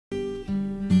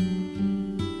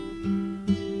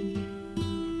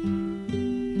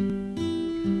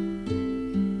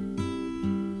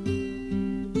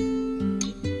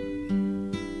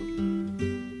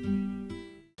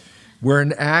We're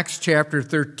in Acts chapter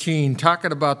 13,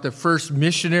 talking about the first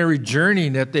missionary journey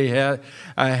that they had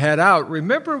out.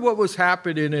 Remember what was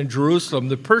happening in Jerusalem.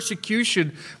 The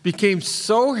persecution became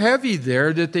so heavy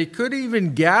there that they couldn't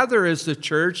even gather as the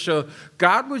church. So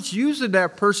God was using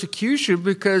that persecution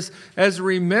because, as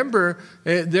remember,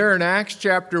 there in Acts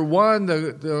chapter 1,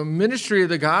 the ministry of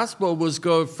the gospel was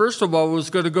first of all, was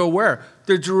going to go where?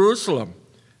 To Jerusalem.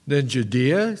 Then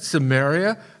Judea,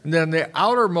 Samaria, and then the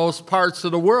outermost parts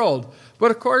of the world.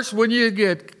 But of course, when you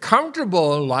get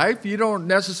comfortable in life, you don't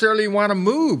necessarily want to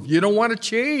move. You don't want to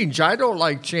change. I don't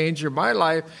like change in my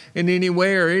life in any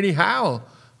way or anyhow.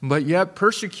 But yet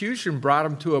persecution brought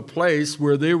them to a place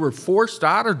where they were forced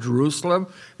out of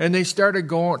Jerusalem, and they started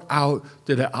going out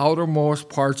to the outermost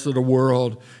parts of the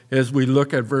world. As we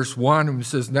look at verse 1, it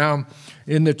says, now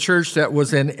in the church that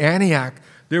was in Antioch,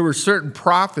 there were certain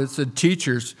prophets and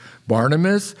teachers,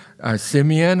 Barnabas,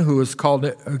 Simeon, who was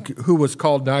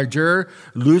called Niger,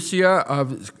 Lucia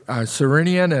of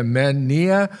Cyrene, and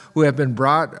Manaen, who had been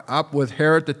brought up with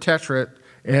Herod the Tetrarch,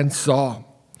 and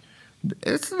Saul.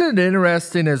 Isn't it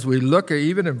interesting as we look at,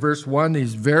 even in verse 1,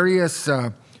 these various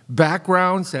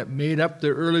backgrounds that made up the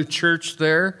early church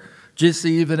there? Just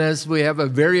even as we have a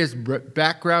various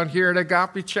background here at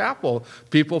Agape Chapel,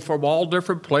 people from all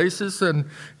different places, and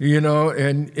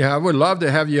I would love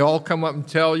to have you all come up and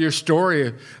tell your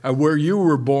story of where you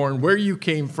were born, where you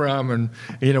came from, and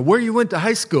where you went to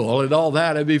high school and all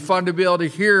that. It'd be fun to be able to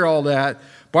hear all that.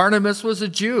 Barnabas was a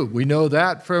Jew. We know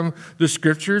that from the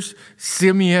scriptures.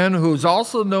 Simeon, who's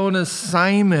also known as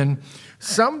Simon.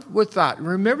 Some would thought,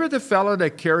 remember the fellow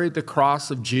that carried the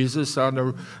cross of Jesus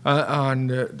there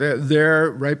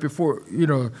right before,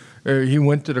 he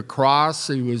went to the cross,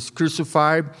 he was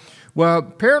crucified. Well,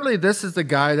 apparently this is the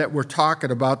guy that we're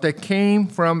talking about that came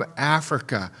from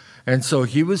Africa. And so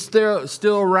he was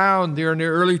still around there in the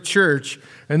early church.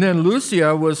 And then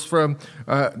Lucia was from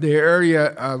the area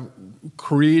of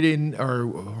Crete or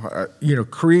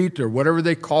whatever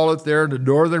they call it there in the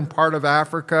northern part of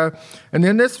Africa. And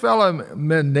then this fellow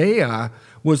Manaen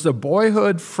was the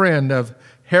boyhood friend of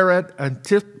Herod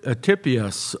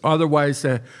Antipas, otherwise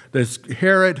this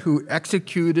Herod who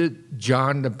executed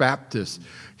John the Baptist.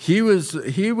 He was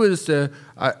the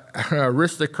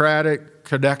aristocratic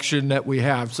connection that we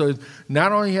have. So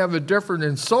not only have a different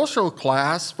in social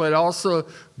class, but also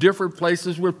different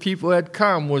places where people had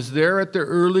come. Was there at the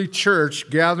early church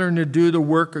gathering to do the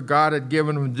work that God had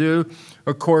given them to do.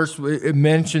 Of course, it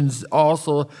mentions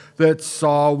also that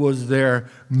Saul was there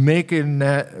making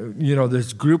that,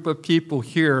 this group of people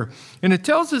here. And it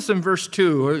tells us in verse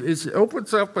 2, it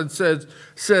opens up and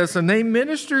says, and they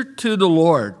ministered to the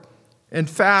Lord and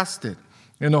fasted.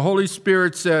 And the Holy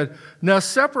Spirit said, now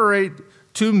separate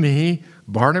to me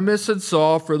Barnabas and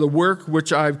Saul for the work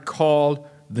which I've called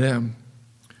them.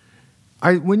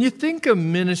 When you think of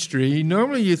ministry,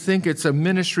 normally you think it's a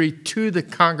ministry to the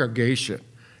congregation.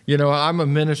 I'm a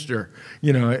minister,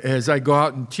 as I go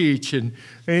out and teach.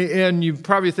 And you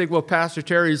probably think, well, Pastor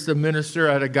Terry's the minister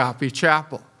at Agape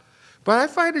Chapel. But I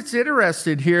find it's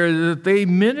interesting here that they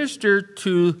minister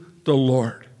to the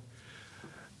Lord.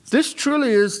 This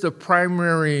truly is the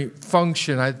primary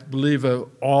function, I believe, of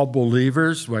all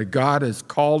believers, why God has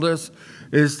called us,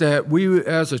 is that we,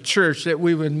 as a church, that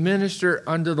we would minister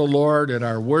unto the Lord in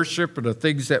our worship and the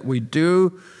things that we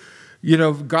do.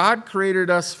 God created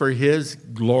us for His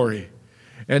glory.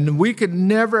 And we could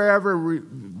never, ever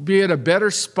be in a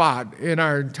better spot in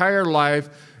our entire life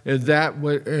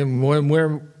and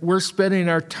when we're spending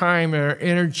our time and our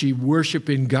energy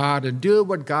worshiping God and doing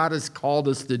what God has called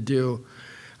us to do.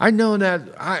 I know that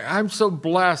I'm so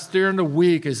blessed during the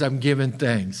week as I'm giving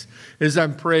thanks, as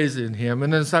I'm praising Him,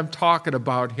 and as I'm talking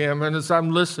about Him, and as I'm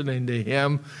listening to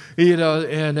Him,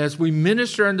 and as we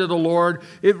minister unto the Lord,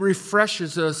 it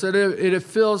refreshes us, and it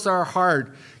fills our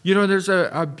heart. There's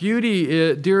a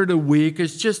beauty during the week.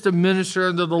 It's just to minister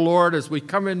unto the Lord as we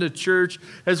come into church,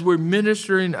 as we're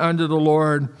ministering unto the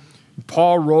Lord.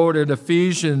 Paul wrote in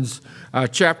Ephesians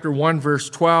chapter 1, verse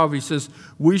 12, he says,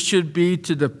 we should be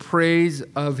to the praise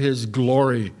of His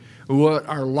glory. What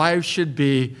our life should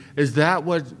be, is that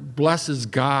what blesses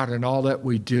God in all that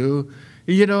we do?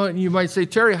 And you might say,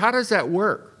 Terry, how does that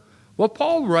work? Well,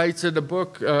 Paul writes in the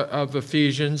book of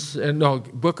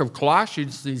book of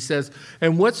Colossians, he says,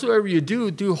 and whatsoever you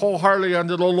do, do wholeheartedly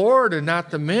unto the Lord and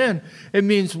not to men. It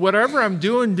means whatever I'm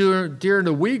doing during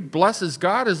the week blesses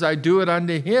God as I do it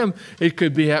unto Him. It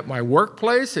could be at my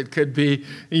workplace. It could be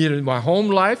my home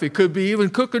life. It could be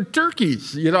even cooking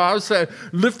turkeys. I was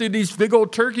lifting these big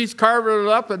old turkeys, carving it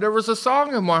up, and there was a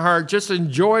song in my heart. Just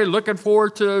enjoy looking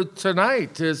forward to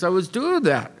tonight as I was doing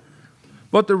that.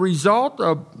 But the result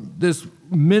of this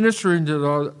ministering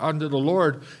unto the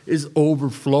Lord is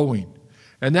overflowing.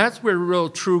 And that's where real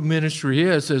true ministry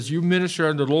is. As you minister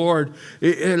unto the Lord,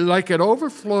 it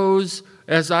overflows.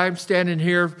 As I'm standing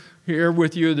here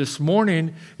with you this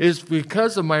morning, is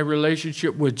because of my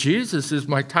relationship with Jesus, is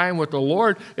my time with the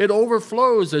Lord. It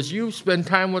overflows as you spend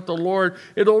time with the Lord.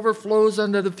 It overflows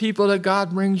unto the people that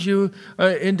God brings you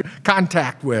into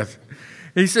contact with.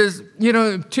 He says,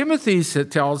 Timothy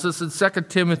tells us in 2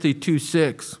 Timothy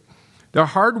 2:6, the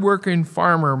hardworking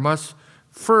farmer must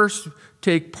first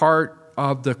take part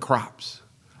of the crops.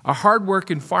 A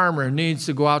hardworking farmer needs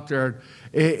to go out there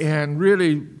and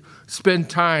really spend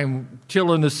time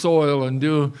tilling the soil and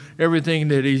do everything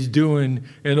that he's doing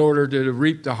in order to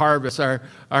reap the harvest.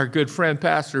 Our good friend,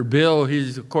 Pastor Bill,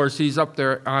 he's up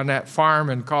there on that farm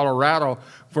in Colorado.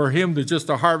 For him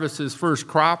to harvest his first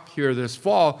crop here this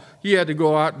fall, he had to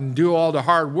go out and do all the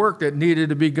hard work that needed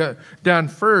to be done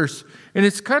first. And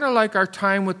it's kind of like our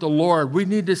time with the Lord. We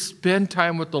need to spend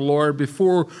time with the Lord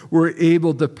before we're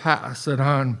able to pass it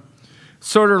on.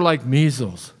 Sort of like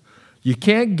measles. You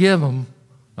can't give them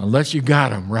unless you got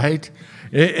them, right?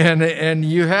 And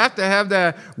you have to have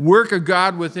that work of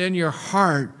God within your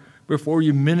heart before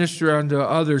you minister unto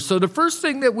others. So the first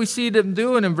thing that we see them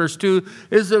doing in verse 2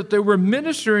 is that they were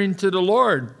ministering to the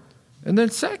Lord. And then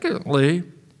secondly,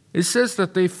 it says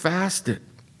that they fasted.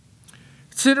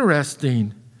 It's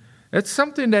interesting. It's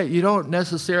something that you don't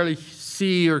necessarily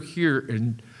see or hear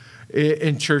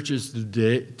in churches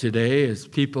today as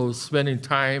people spending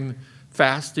time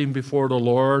fasting before the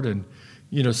Lord and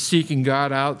seeking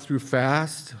God out through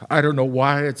fast. I don't know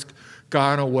why it's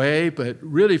gone away, but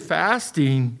really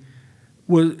fasting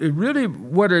what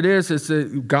it is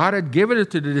that God had given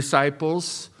it to the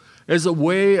disciples as a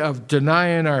way of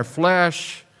denying our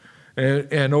flesh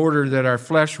in order that our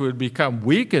flesh would become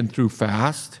weakened through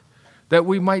fast, that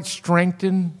we might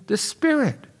strengthen the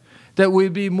spirit, that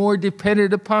we'd be more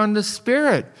dependent upon the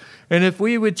Spirit. And if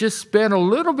we would just spend a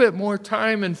little bit more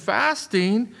time in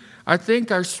fasting, I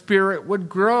think our spirit would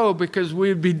grow because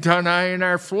we'd be denying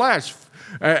our flesh.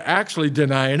 Actually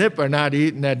denying it by not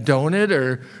eating that donut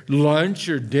or lunch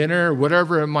or dinner or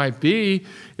whatever it might be.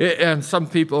 And some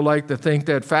people like to think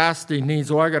that fasting means,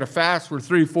 I got to fast for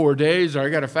 3-4 days or I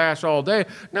got to fast all day.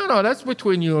 No, that's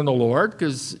between you and the Lord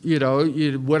because,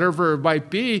 whatever it might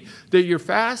be that you're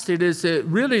fasting is that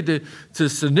really the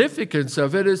significance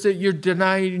of it is that you're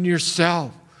denying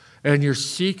yourself. And you're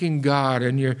seeking God,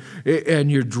 and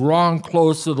you're drawn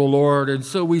close to the Lord. And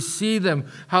so we see them,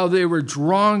 how they were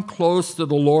drawn close to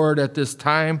the Lord at this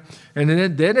time. And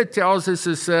then it tells us,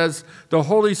 it says, the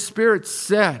Holy Spirit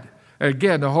said.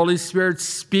 Again, the Holy Spirit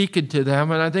speaking to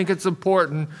them. And I think it's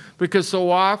important because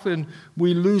so often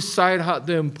we lose sight of how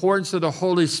the importance of the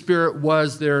Holy Spirit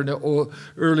was there in the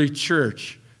early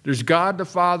church. There's God the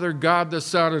Father, God the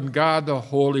Son, and God the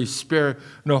Holy Spirit.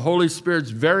 And the Holy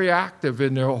Spirit's very active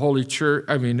in the Holy Church,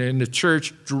 in the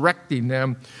church, directing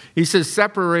them. He says,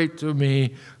 separate to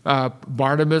me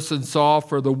Barnabas and Saul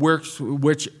for the works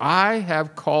which I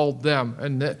have called them.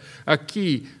 And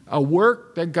a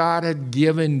work that God had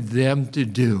given them to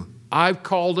do. I've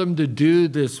called them to do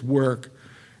this work.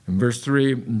 In verse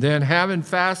 3, then having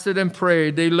fasted and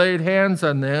prayed, they laid hands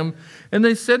on them, and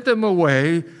they sent them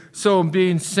away. So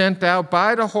being sent out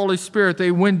by the Holy Spirit,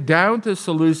 they went down to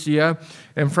Seleucia,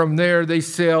 and from there they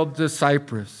sailed to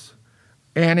Cyprus.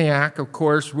 Antioch, of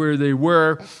course, where they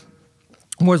were,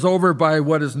 was over by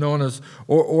what is known as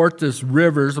Ortus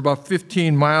Rivers, about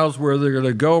 15 miles where they're going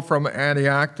to go from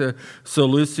Antioch to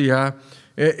Seleucia,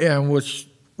 and which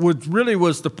really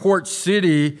was the port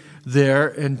city there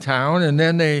in town. And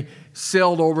then they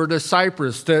sailed over to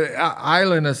Cyprus, the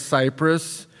island of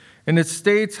Cyprus. And it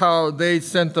states how they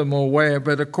sent them away.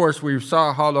 But of course, we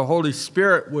saw how the Holy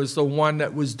Spirit was the one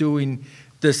that was doing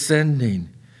the sending.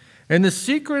 And the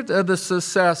secret of the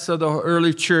success of the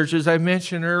early church, as I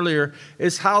mentioned earlier,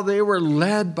 is how they were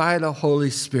led by the Holy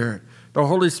Spirit. The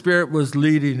Holy Spirit was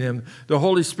leading them. The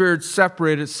Holy Spirit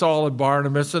separated Saul and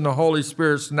Barnabas, and the Holy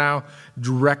Spirit's now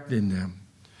directing them.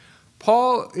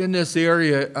 Paul, in this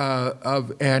area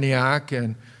of Antioch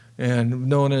and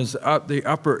known as the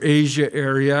Upper Asia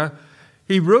area,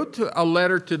 he wrote a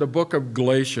letter to the book of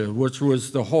Galatia, which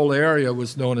was the whole area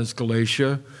was known as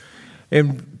Galatia.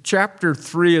 In chapter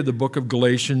 3 of the book of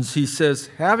Galatians, he says,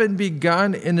 having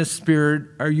begun in the Spirit,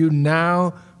 are you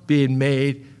now being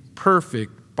made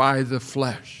perfect by the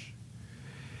flesh?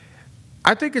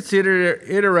 I think it's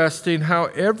interesting how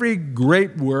every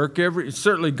great work,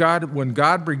 certainly God, when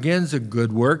God begins a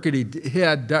good work, and he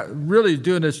had really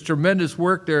doing this tremendous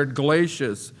work there at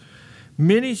Galatians,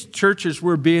 Many churches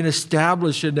were being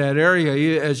established in that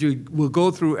area. As you will go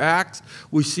through Acts,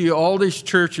 we see all these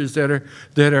churches that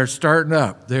are starting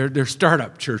up. They're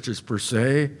startup churches per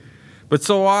se. But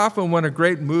so often when a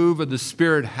great move of the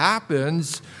Spirit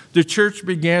happens, the church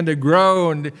began to grow,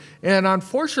 and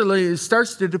unfortunately it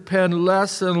starts to depend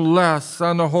less and less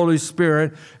on the Holy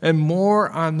Spirit and more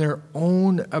on their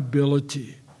own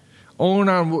ability, on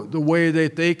the way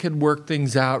that they can work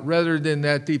things out rather than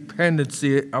that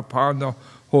dependency upon the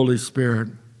Holy Spirit.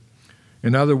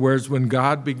 In other words, when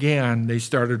God began, they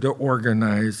started to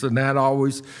organize, and that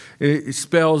always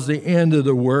spells the end of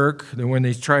the work when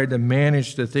they tried to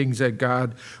manage the things that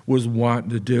God was wanting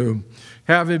to do.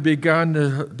 Having begun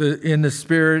in the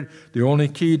Spirit, the only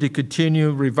key to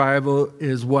continue revival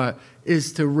is what?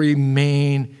 Is to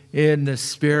remain in the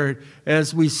Spirit.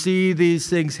 As we see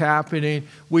these things happening,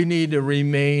 we need to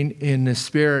remain in the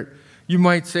Spirit. You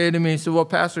might say to me, well,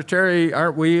 Pastor Terry,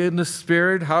 aren't we in the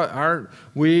Spirit? Aren't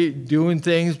we doing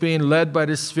things being led by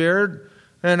the Spirit?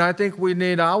 And I think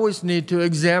we always need to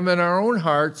examine our own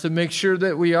hearts and make sure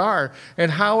that we are. And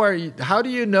how do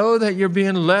you know that you're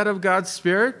being led of God's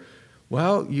Spirit?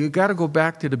 Well, you got to go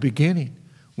back to the beginning,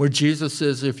 where Jesus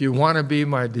says, if you want to be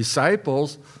my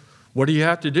disciples, what do you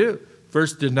have to do?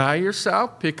 First, deny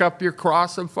yourself, pick up your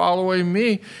cross, and following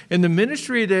me. And the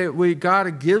ministry that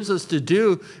God gives us to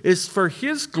do is for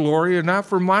His glory and not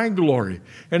for my glory.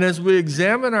 And as we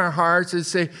examine our hearts and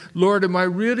say, Lord, am I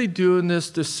really doing this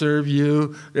to serve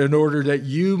you in order that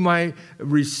you might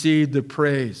receive the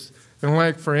praise? And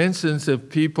like, for instance, if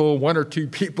one or two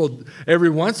people, every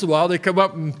once in a while, they come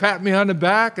up and pat me on the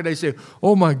back and they say,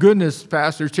 oh my goodness,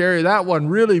 Pastor Terry, that one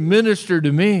really ministered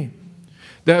to me.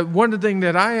 That one of the things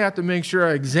that I have to make sure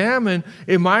I examine,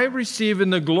 am I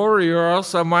receiving the glory or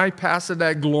else am I passing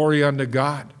that glory unto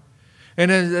God? And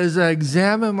as I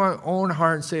examine my own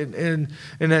heart and say,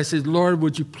 and I said, Lord,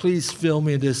 would you please fill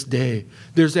me this day?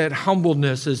 There's that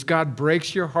humbleness as God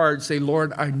breaks your heart, say,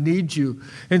 Lord, I need you.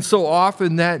 And so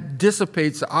often that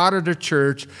dissipates out of the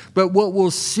church. But what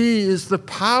we'll see is the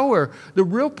power, the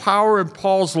real power in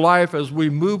Paul's life as we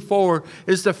move forward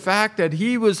is the fact that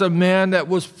he was a man that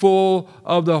was full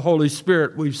of the Holy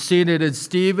Spirit. We've seen it in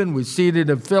Stephen. We've seen it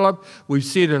in Philip. We've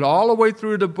seen it all the way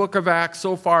through the book of Acts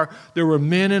so far. There were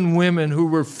men and women who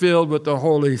were filled with the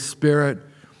Holy Spirit.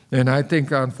 And I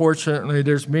think, unfortunately,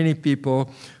 there's many people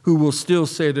who will still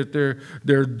say that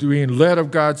they're being led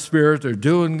of God's Spirit, they're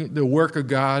doing the work of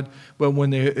God, but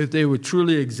if they would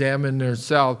truly examine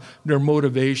themselves, their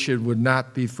motivation would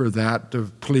not be for that,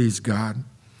 to please God.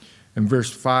 In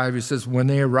verse 5, he says, when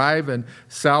they arrive in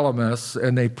Salamis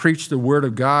and they preached the word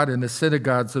of God in the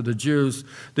synagogues of the Jews,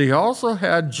 they also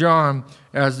had John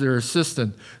as their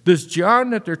assistant. This John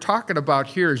that they're talking about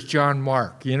here is John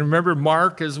Mark. You remember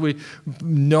Mark, as we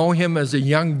know him as a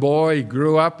young boy. He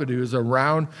grew up and he was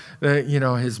around,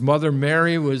 his mother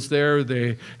Mary was there.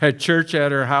 They had church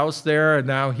at her house there, and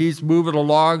now he's moving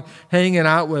along, hanging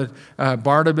out with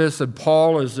Barnabas and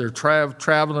Paul as they're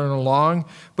traveling along.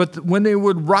 But when they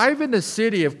would arrive in the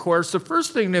city, of course, the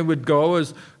first thing they would go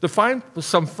is to find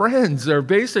some friends, or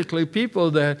basically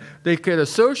people that they could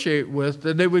associate with,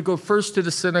 and they would go first to the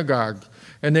synagogue,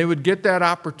 and they would get that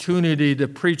opportunity to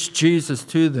preach Jesus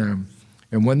to them.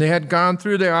 And when they had gone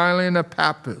through the island of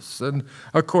Paphos, and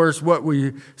of course what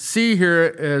we see here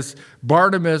is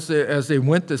Barnabas, as they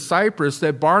went to Cyprus,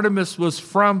 that Barnabas was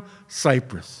from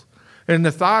Cyprus. And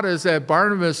the thought is that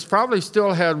Barnabas probably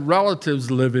still had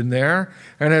relatives living there.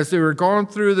 And as they were going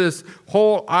through this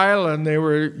whole island, they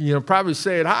were, probably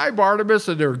saying, hi, Barnabas,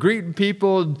 and they were greeting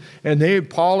people. And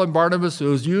Paul and Barnabas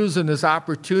was using this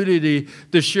opportunity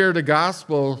to share the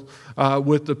gospel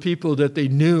with the people that they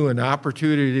knew and the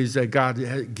opportunities that God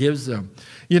gives them.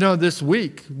 This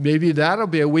week, maybe that'll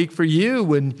be a week for you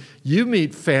when you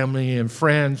meet family and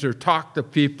friends or talk to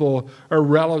people or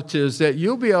relatives, that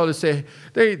you'll be able to say,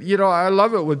 I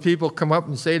love it when people come up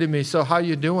and say to me, so how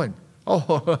you doing?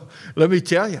 Oh, let me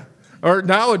tell you. Or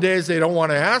nowadays, they don't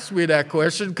want to ask me that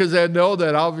question because they know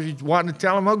that I'll be wanting to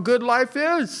tell them how good life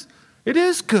is. It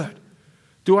is good.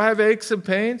 Do I have aches and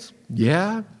pains?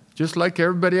 Yeah, just like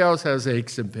everybody else has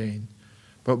aches and pains.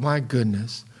 But my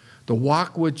goodness, to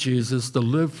walk with Jesus, to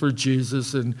live for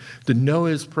Jesus, and to know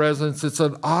His presence, it's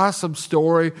an awesome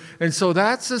story. And so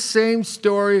that's the same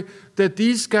story that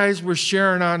these guys were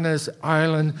sharing on this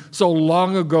island so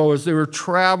long ago as they were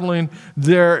traveling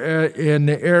there in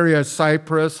the area of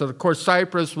Cyprus. And of course,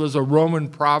 Cyprus was a Roman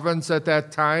province at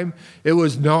that time. It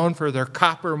was known for their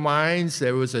copper mines.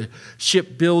 There was a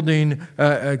shipbuilding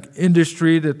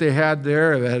industry that they had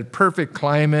there. It had perfect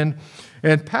climate.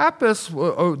 And Paphos,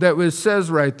 that it says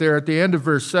right there at the end of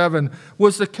verse 7,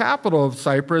 was the capital of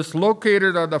Cyprus,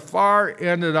 located on the far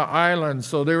end of the island.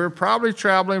 So they were probably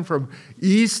traveling from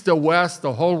east to west,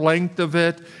 the whole length of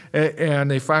it,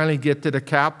 and they finally get to the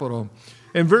capital.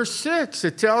 In verse 6,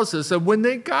 it tells us that when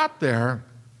they got there,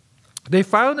 they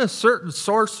found a certain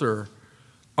sorcerer,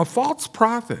 a false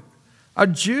prophet, a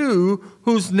Jew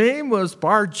whose name was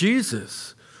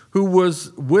Bar-Jesus, who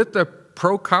was with the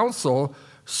proconsul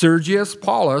Sergius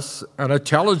Paulus, an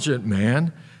intelligent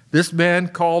man. This man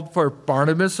called for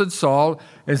Barnabas and Saul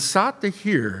and sought to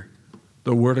hear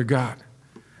the word of God.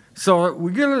 So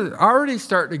we're already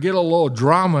starting to get a little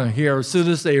drama here as soon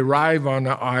as they arrive on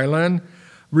the island.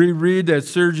 We read that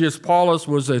Sergius Paulus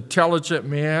was an intelligent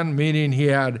man, meaning he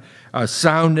had a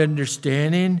sound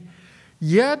understanding.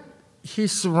 Yet he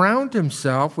surrounded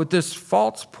himself with this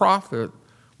false prophet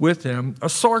with him, a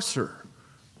sorcerer,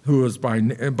 who was by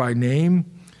name.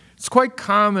 It's quite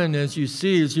common, as you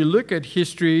see, as you look at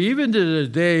history, even to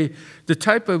today, the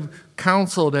type of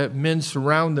counsel that men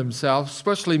surround themselves,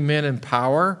 especially men in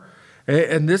power.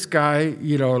 And this guy,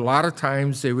 a lot of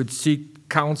times they would seek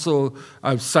counsel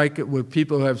of with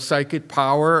people who have psychic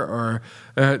power, or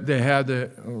they had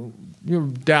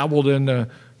dabbled in the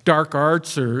dark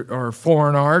arts or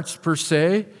foreign arts per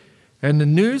se. And the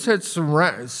news had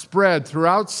spread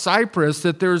throughout Cyprus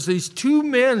that there's these two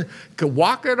men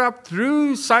walking up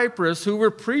through Cyprus who were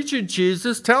preaching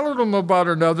Jesus, telling them about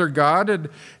another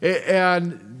God,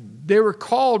 and they were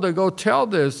called to go tell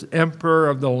this emperor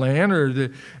of the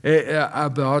land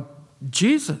about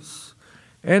Jesus.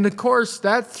 And of course,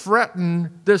 that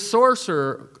threatened the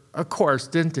sorcerer, of course,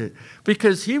 didn't it?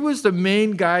 Because he was the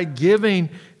main guy giving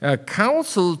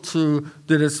counsel to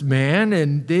this man,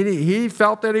 and he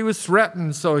felt that he was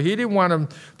threatened, so he didn't want him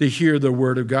to hear the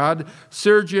word of God.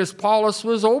 Sergius Paulus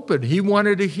was open. He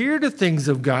wanted to hear the things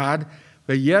of God,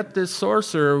 but yet this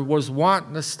sorcerer was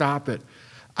wanting to stop it.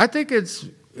 I think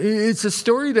it's a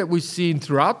story that we've seen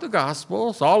throughout the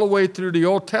Gospels, all the way through the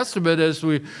Old Testament as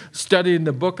we study in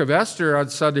the book of Esther on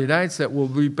Sunday nights that we'll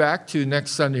be back to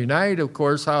next Sunday night. Of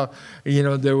course, how,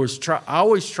 there was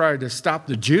always trying to stop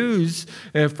the Jews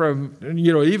from,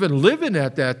 even living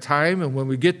at that time. And when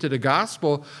we get to the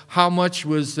Gospel, how much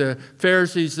was the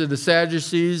Pharisees and the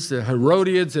Sadducees, the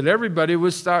Herodians, and everybody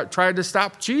was trying to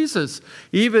stop Jesus.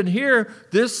 Even here,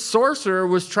 this sorcerer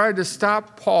was trying to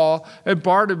stop Paul and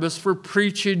Barnabas for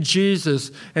preaching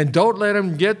Jesus. And don't let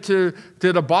him get to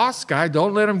the boss guy.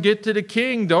 Don't let him get to the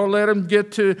king. Don't let him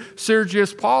get to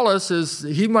Sergius Paulus, as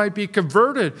he might be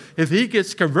converted. If he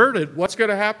gets converted, what's going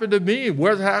to happen to me?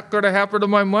 What's going to happen to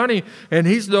my money? And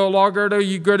he's no longer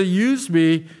going to use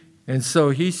me. And so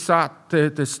he sought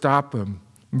to stop him.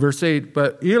 Verse 8,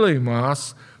 but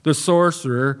Elymas, the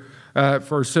sorcerer,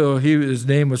 his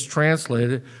name was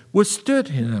translated, withstood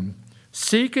him,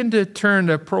 seeking to turn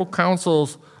the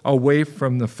proconsuls away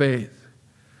from the faith.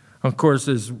 Of course,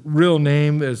 his real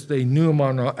name, as they knew him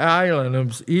on the island,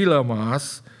 was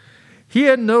Elymas. He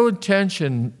had no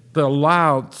intention to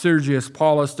allow Sergius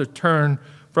Paulus to turn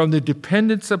from the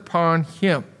dependence upon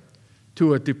him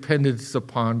to a dependence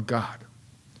upon God.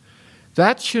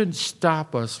 That shouldn't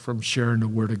stop us from sharing the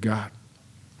word of God.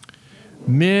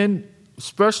 Men,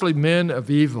 especially men of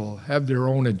evil, have their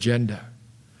own agenda.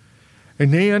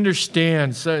 And they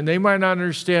understand, so they might not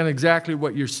understand exactly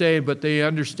what you're saying, but they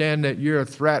understand that you're a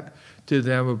threat to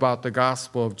them about the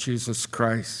gospel of Jesus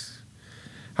Christ.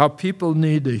 How people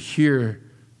need to hear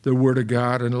the word of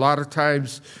God. And a lot of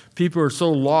times people are so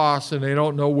lost and they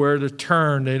don't know where to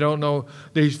turn.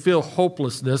 They feel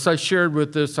hopelessness. I shared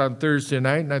with this on Thursday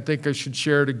night, and I think I should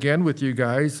share it again with you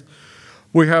guys.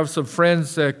 We have some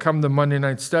friends that come to Monday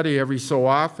night study every so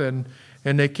often.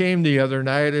 And they came the other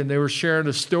night, and they were sharing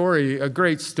a story, a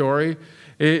great story,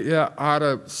 out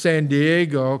of San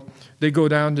Diego. They go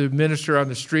down to minister on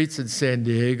the streets in San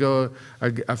Diego,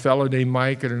 a fellow named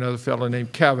Mike and another fellow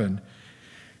named Kevin.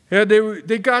 And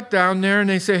they got down there, and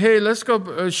they say, hey, let's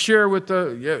go share with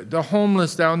the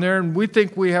homeless down there. And we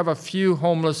think we have a few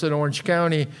homeless in Orange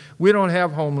County. We don't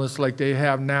have homeless like they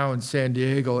have now in San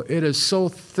Diego. It is so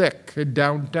thick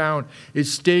downtown.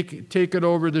 It's taken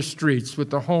over the streets with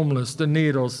the homeless, the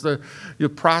needles, the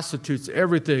prostitutes,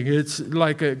 everything. It's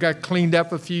like it got cleaned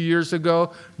up a few years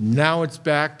ago. Now it's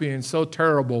back being so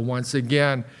terrible once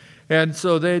again. And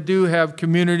so they do have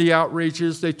community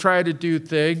outreaches. They try to do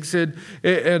things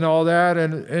and all that.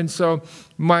 And so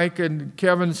Mike and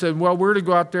Kevin said, well, we're to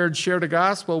go out there and share the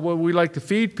gospel. Well, we like to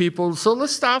feed people. So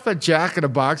let's stop at Jack in the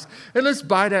Box and let's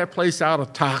buy that place out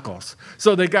of tacos.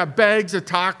 So they got bags of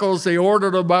tacos. They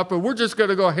ordered them up, and we're just going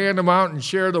to go hand them out and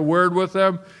share the word with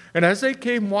them. And as they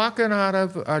came walking out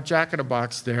of Jack in the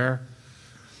Box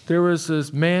there was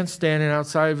this man standing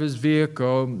outside of his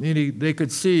vehicle. And they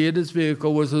could see in his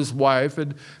vehicle was his wife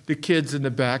and the kids in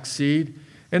the back seat.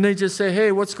 And they just say,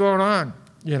 hey, what's going on?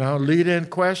 Lead-in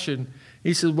question.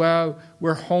 He says, well,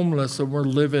 we're homeless and we're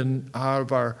living out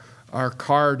of our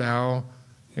car now.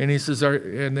 And he says,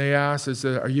 and they asked,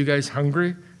 are you guys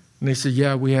hungry? And they said,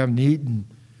 yeah, we haven't eaten.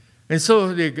 And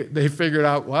so they figured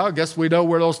out, well, I guess we know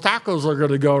where those tacos are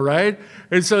going to go, right?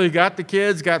 And so they got the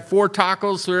kids, got 4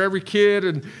 tacos for every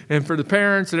kid and for the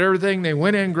parents and everything. They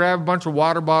went in, grabbed a bunch of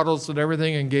water bottles and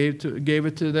everything and gave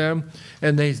it to them.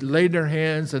 And they laid their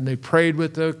hands and they prayed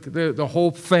with the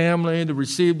whole family to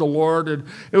receive the Lord. And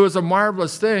it was a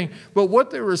marvelous thing. But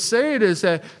what they were saying is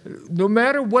that no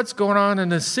matter what's going on in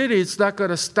the city, it's not going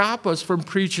to stop us from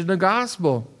preaching the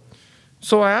gospel.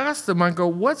 So I asked them, I go,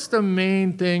 what's the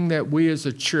main thing that we as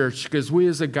a church, because we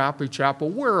as Agape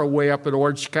Chapel, we're way up in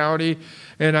Orange County,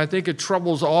 and I think it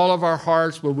troubles all of our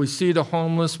hearts when we see the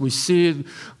homeless, we see it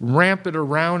rampant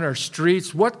around our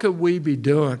streets. What could we be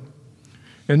doing?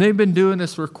 And they've been doing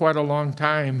this for quite a long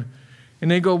time. And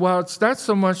they go, well, it's not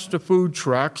so much the food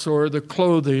trucks or the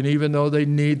clothing, even though they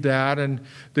need that, and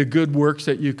the good works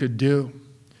that you could do.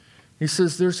 He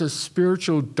says there's a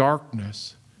spiritual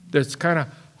darkness that's kind of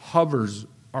hovers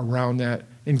around that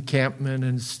encampment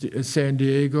in San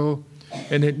Diego,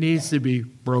 and it needs to be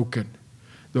broken.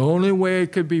 The only way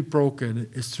it could be broken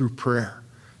is through prayer.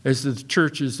 As the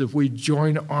churches, if we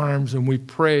join arms and we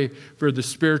pray for the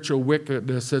spiritual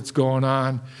wickedness that's going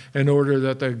on in order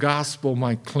that the gospel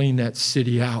might clean that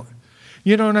city out.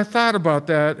 And I thought about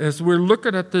that as we're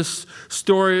looking at this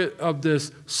story of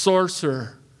this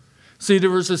sorcerer. See,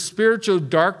 there was a spiritual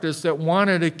darkness that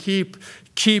wanted to keep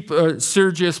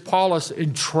Sergius Paulus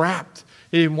entrapped.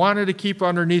 He wanted to keep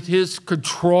underneath his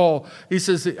control. He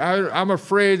says, I'm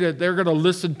afraid that they're going to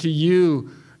listen to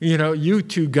you, you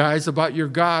two guys about your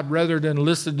God rather than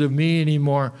listen to me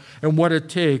anymore. And what it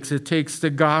takes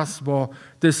the gospel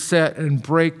to set and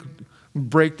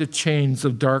break the chains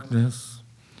of darkness.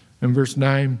 In verse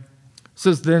 9, it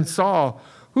says, then Saul,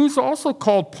 who's also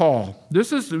called Paul.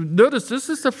 Notice this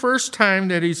is the first time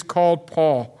that he's called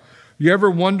Paul. You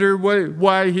ever wonder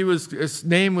why his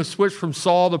name was switched from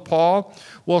Saul to Paul?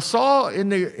 Well, Saul in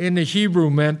the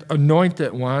Hebrew meant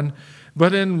anointed one,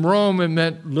 but in Rome it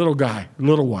meant little guy,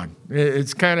 little one.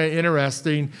 It's kind of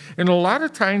interesting. And a lot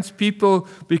of times people,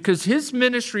 because his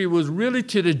ministry was really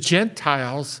to the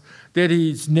Gentiles, that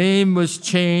his name was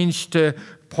changed to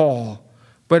Paul.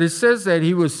 But it says that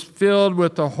he was filled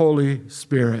with the Holy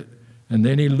Spirit. And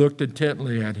then he looked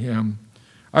intently at him.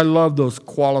 I love those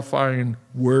qualifying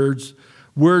words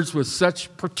with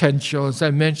such potential, as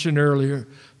I mentioned earlier,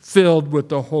 filled with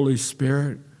the Holy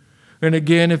Spirit. And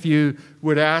again, if you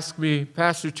would ask me,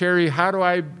 Pastor Terry, how do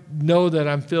I know that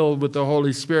I'm filled with the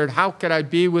Holy Spirit? How can I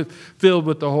be filled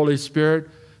with the Holy Spirit?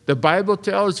 The Bible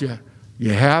tells you,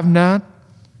 you have not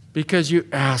because you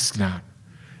ask not.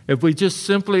 If we just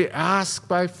simply ask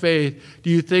by faith, do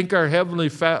you think our Heavenly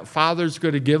Father is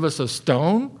going to give us a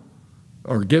stone?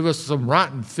 Or give us some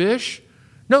rotten fish?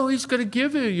 No, he's going to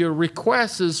give you your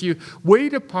requests as you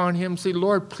wait upon him. Say,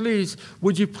 Lord, please,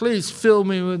 would you please fill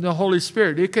me with the Holy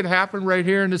Spirit? It could happen right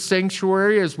here in the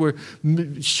sanctuary as we're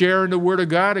sharing the Word of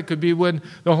God. It could be when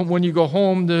you go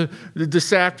home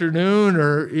this afternoon,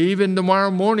 or even tomorrow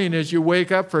morning as you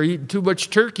wake up for eating too much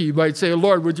turkey. You might say,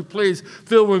 Lord, would you please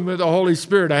fill me with the Holy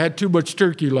Spirit? I had too much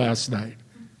turkey last night.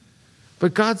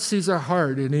 But God sees our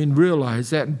heart, and he realized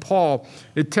that. In Paul,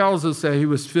 it tells us that he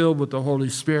was filled with the Holy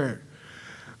Spirit.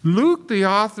 Luke, the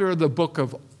author of the book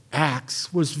of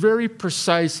Acts, was very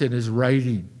precise in his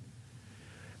writing.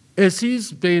 As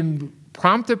he's been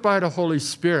prompted by the Holy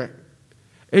Spirit,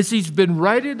 as he's been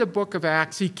writing the book of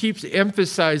Acts, he keeps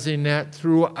emphasizing that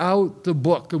throughout the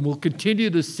book, and we'll continue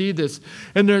to see this.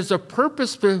 And there's a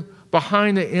purpose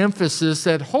behind the emphasis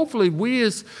that hopefully we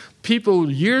as people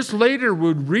years later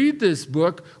would read this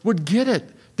book, would get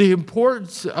it. The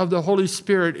importance of the Holy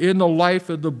Spirit in the life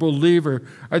of the believer.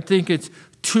 I think it's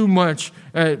too much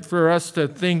for us to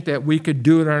think that we could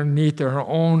do it underneath our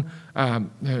own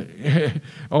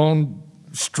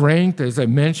strength. As I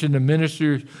mentioned, the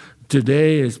ministry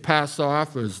today is passed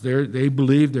off as they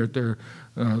believe that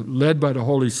led by the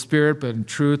Holy Spirit, but in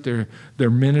truth, they're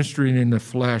ministering in the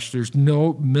flesh. There's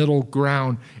no middle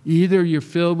ground. Either you're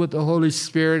filled with the Holy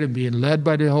Spirit and being led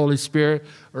by the Holy Spirit,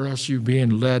 or else you're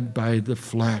being led by the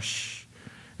flesh.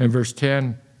 In verse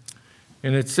 10,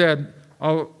 and it said,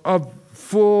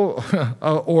 full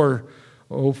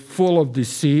of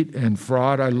deceit and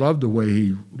fraud. I love the way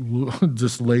he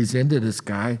just lays into this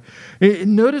guy.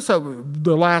 Notice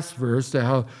the last verse,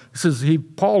 how it says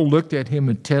Paul looked at him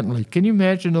intently. Can you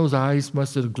imagine those eyes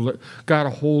must have got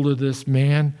a hold of this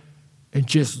man and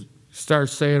just start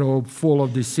saying, oh, full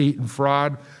of deceit and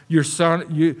fraud. You son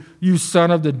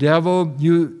of the devil,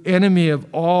 you enemy of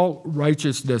all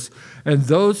righteousness. And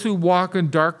those who walk in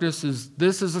darkness,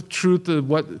 this is the truth of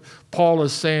what Paul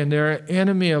is saying. They're an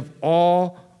enemy of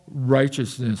all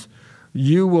righteousness.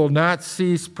 You will not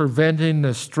cease preventing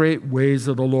the straight ways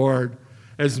of the Lord.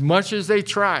 As much as they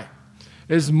try,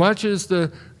 as much as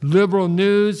the liberal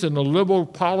news and the liberal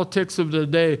politics of the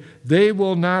day, they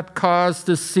will not cause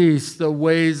to cease the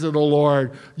ways of the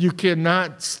Lord. You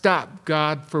cannot stop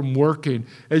God from working.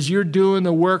 As you're doing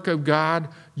the work of God,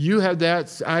 you have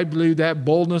that, I believe, that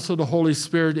boldness of the Holy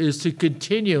Spirit is to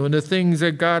continue in the things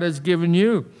that God has given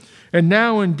you. And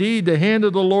now indeed the hand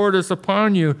of the Lord is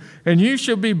upon you, and you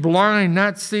shall be blind,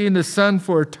 not seeing the sun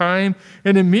for a time.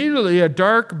 And immediately a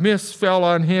dark mist fell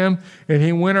on him, and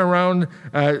he went around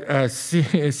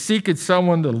seeking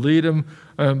someone to lead him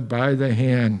by the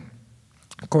hand.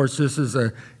 Of course, this is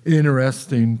an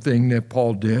interesting thing that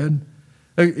Paul did.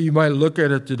 You might look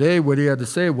at it today, what he had to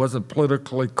say wasn't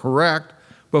politically correct,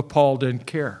 but Paul didn't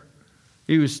care.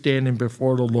 He was standing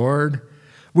before the Lord.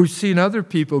 We've seen other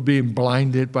people being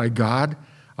blinded by God.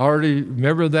 I already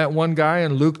remember that one guy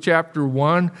in Luke chapter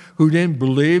 1 who didn't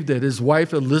believe that his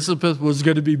wife Elizabeth was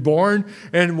going to be born.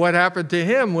 And what happened to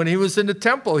him when he was in the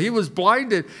temple? He was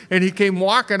blinded, and he came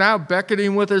walking out,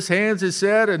 beckoning with his hands, he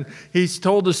said, and he's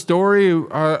told the story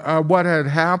of what had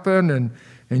happened.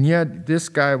 And yet this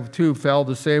guy too fell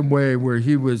the same way, where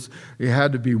he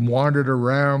had to be wandered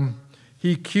around.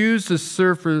 He accused the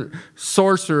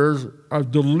sorcerers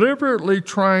of deliberately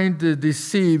trying to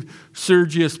deceive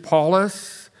Sergius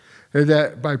Paulus,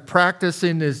 that by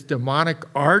practicing his demonic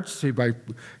arts,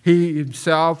 he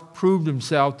himself proved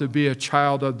himself to be a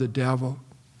child of the devil.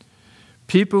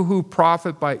 People who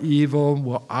profit by evil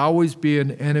will always be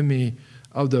an enemy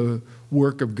of the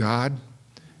work of God.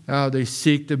 They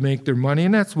seek to make their money,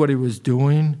 and that's what he was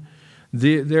doing.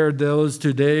 There are those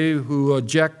today who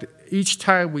object each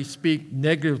time we speak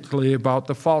negatively about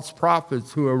the false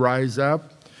prophets who arise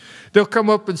up. They'll come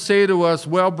up and say to us,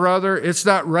 well, brother, it's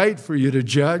not right for you to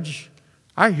judge.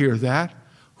 I hear that.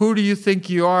 Who do you think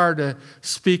you are to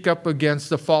speak up against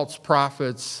the false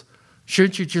prophets?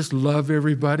 Shouldn't you just love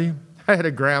everybody? I had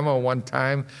a grandma one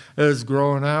time that was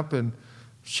growing up, and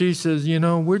she says,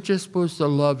 we're just supposed to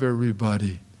love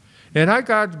everybody. And I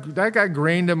got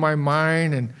grained in my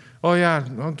mind, and oh yeah,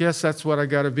 I guess that's what I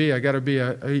got to be. I got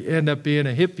to end up being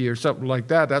a hippie or something like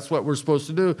that. That's what we're supposed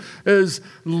to do, is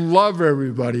love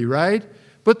everybody, right?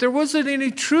 But there wasn't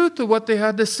any truth to what they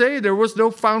had to say. There was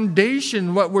no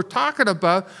foundation what we're talking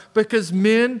about, because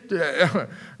men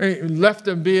left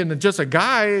them being just a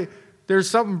guy.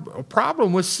 There's a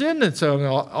problem with sin that's in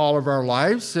all of our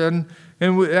lives, and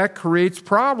that creates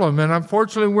problem. And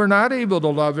unfortunately, we're not able to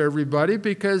love everybody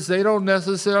because they don't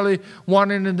necessarily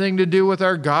want anything to do with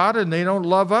our God, and they don't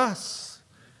love us.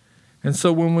 And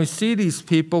so when we see these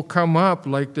people come up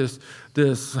like this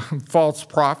false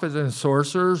prophets and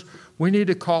sorcerers, we need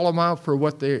to call them out for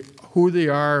who they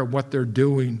are and what they're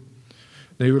doing.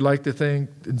 They would like to think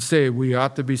and say we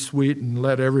ought to be sweet and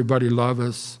let everybody love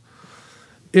us.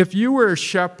 If you were a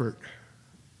shepherd,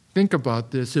 think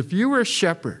about this. If you were a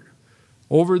shepherd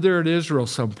over there in Israel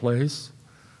someplace,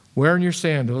 wearing your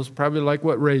sandals, probably like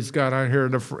what Ray's got on here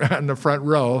in the front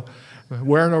row,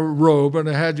 wearing a robe and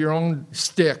had your own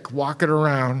stick walking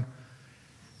around,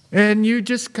 and you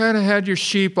just kind of had your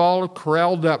sheep all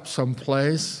corralled up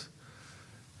someplace,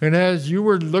 and as you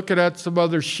were looking at some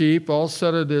other sheep, all of a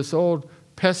sudden this old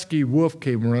pesky wolf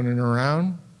came running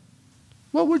around,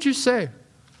 what would you say?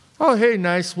 Oh, hey,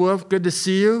 nice wolf, good to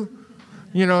see you.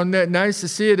 Nice to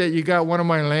see that you got one of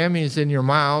my lammies in your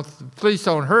mouth. Please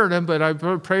don't hurt him, but I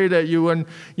pray that you wouldn't,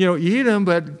 eat him.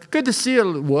 But good to see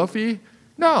you, Wolfie.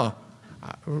 No,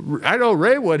 I know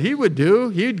Ray what he would do.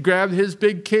 He'd grab his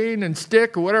big cane and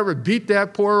stick or whatever, beat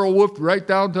that poor old wolf right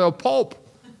down to a pulp.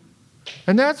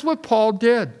 And that's what Paul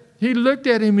did. He looked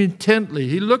at him intently.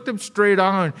 He looked him straight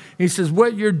on. He says,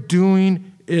 what you're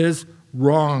doing is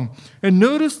wrong. And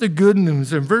notice the good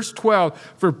news in verse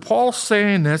 12. For Paul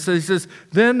saying this, he says,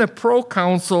 then the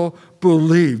proconsul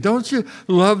believe. Don't you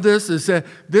love this? Is that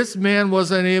this man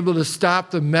wasn't able to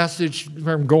stop the message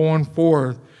from going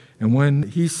forth. And when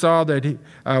he saw that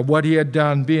what he had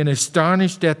done, being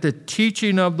astonished at the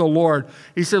teaching of the Lord,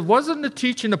 he said, wasn't the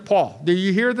teaching of Paul. Did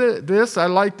you hear this? I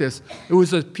like this. It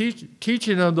was a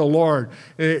teaching of the Lord.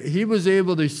 He was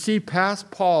able to see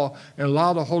past Paul and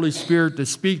allow the Holy Spirit to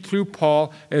speak through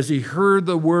Paul as he heard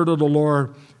the word of the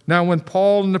Lord. Now, when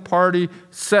Paul and the party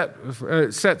set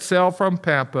sail from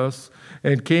Paphos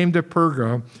and came to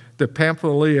Perga, to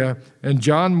Pamphylia, and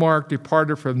John Mark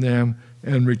departed from them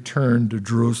and returned to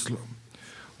Jerusalem.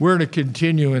 We're going to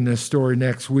continue in this story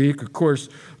next week. Of course,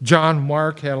 John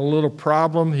Mark had a little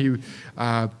problem.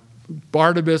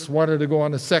 Barnabas wanted to go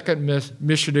on a second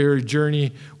missionary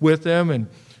journey with them, and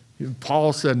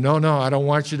Paul said, no, I don't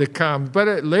want you to come.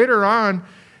 But later on,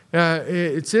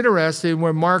 it's interesting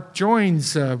when Mark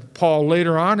joins Paul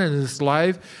later on in his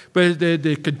life, but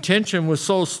the contention was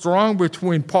so strong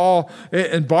between Paul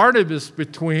and Barnabas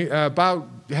about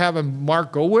having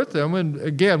Mark go with them. And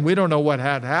again, we don't know what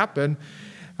had happened.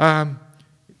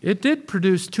 It did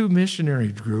produce two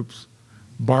missionary groups.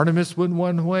 Barnabas went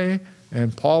one way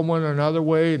and Paul went another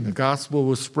way, and the gospel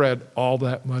was spread all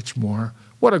that much more.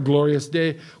 What a glorious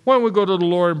day. Why don't we go to the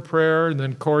Lord in prayer, and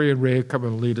then Corey and Ray come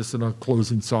and lead us in a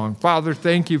closing song. Father,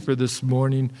 thank you for this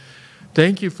morning.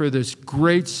 Thank you for this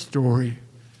great story.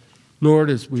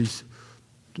 Lord,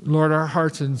 our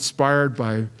hearts are inspired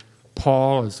by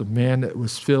Paul as a man that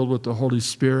was filled with the Holy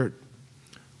Spirit.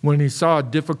 When he saw a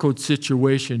difficult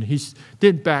situation, he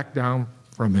didn't back down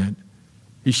from it.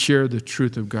 He shared the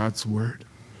truth of God's word.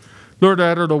 Lord,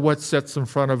 I don't know what sets in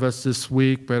front of us this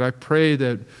week, but I pray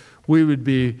that we would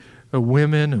be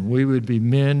women and we would be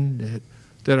men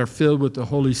that are filled with the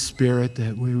Holy Spirit,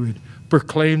 that we would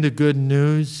proclaim the good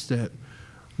news, that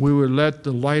we would let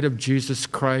the light of Jesus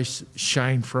Christ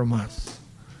shine from us.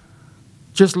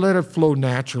 Just let it flow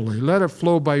naturally. Let it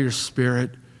flow by your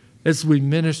Spirit as we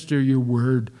minister your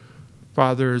word,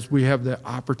 Father, as we have the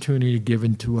opportunity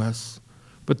given to us.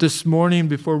 But this morning,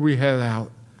 before we head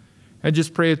out, I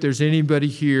just pray if there's anybody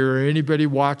here or anybody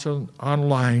watching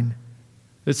online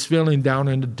that's feeling down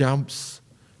in the dumps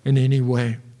in any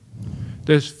way,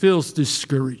 that feels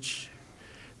discouraged,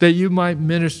 that you might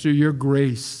minister your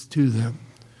grace to them,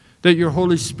 that your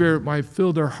Holy Spirit might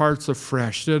fill their hearts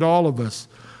afresh, that all of us,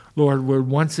 Lord, would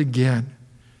once again,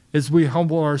 as we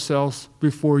humble ourselves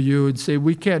before you and say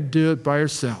we can't do it by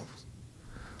ourselves,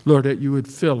 Lord, that you would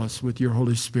fill us with your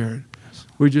Holy Spirit.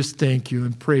 We just thank you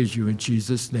and praise you in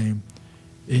Jesus' name.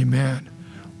 Amen.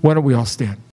 Why don't we all stand?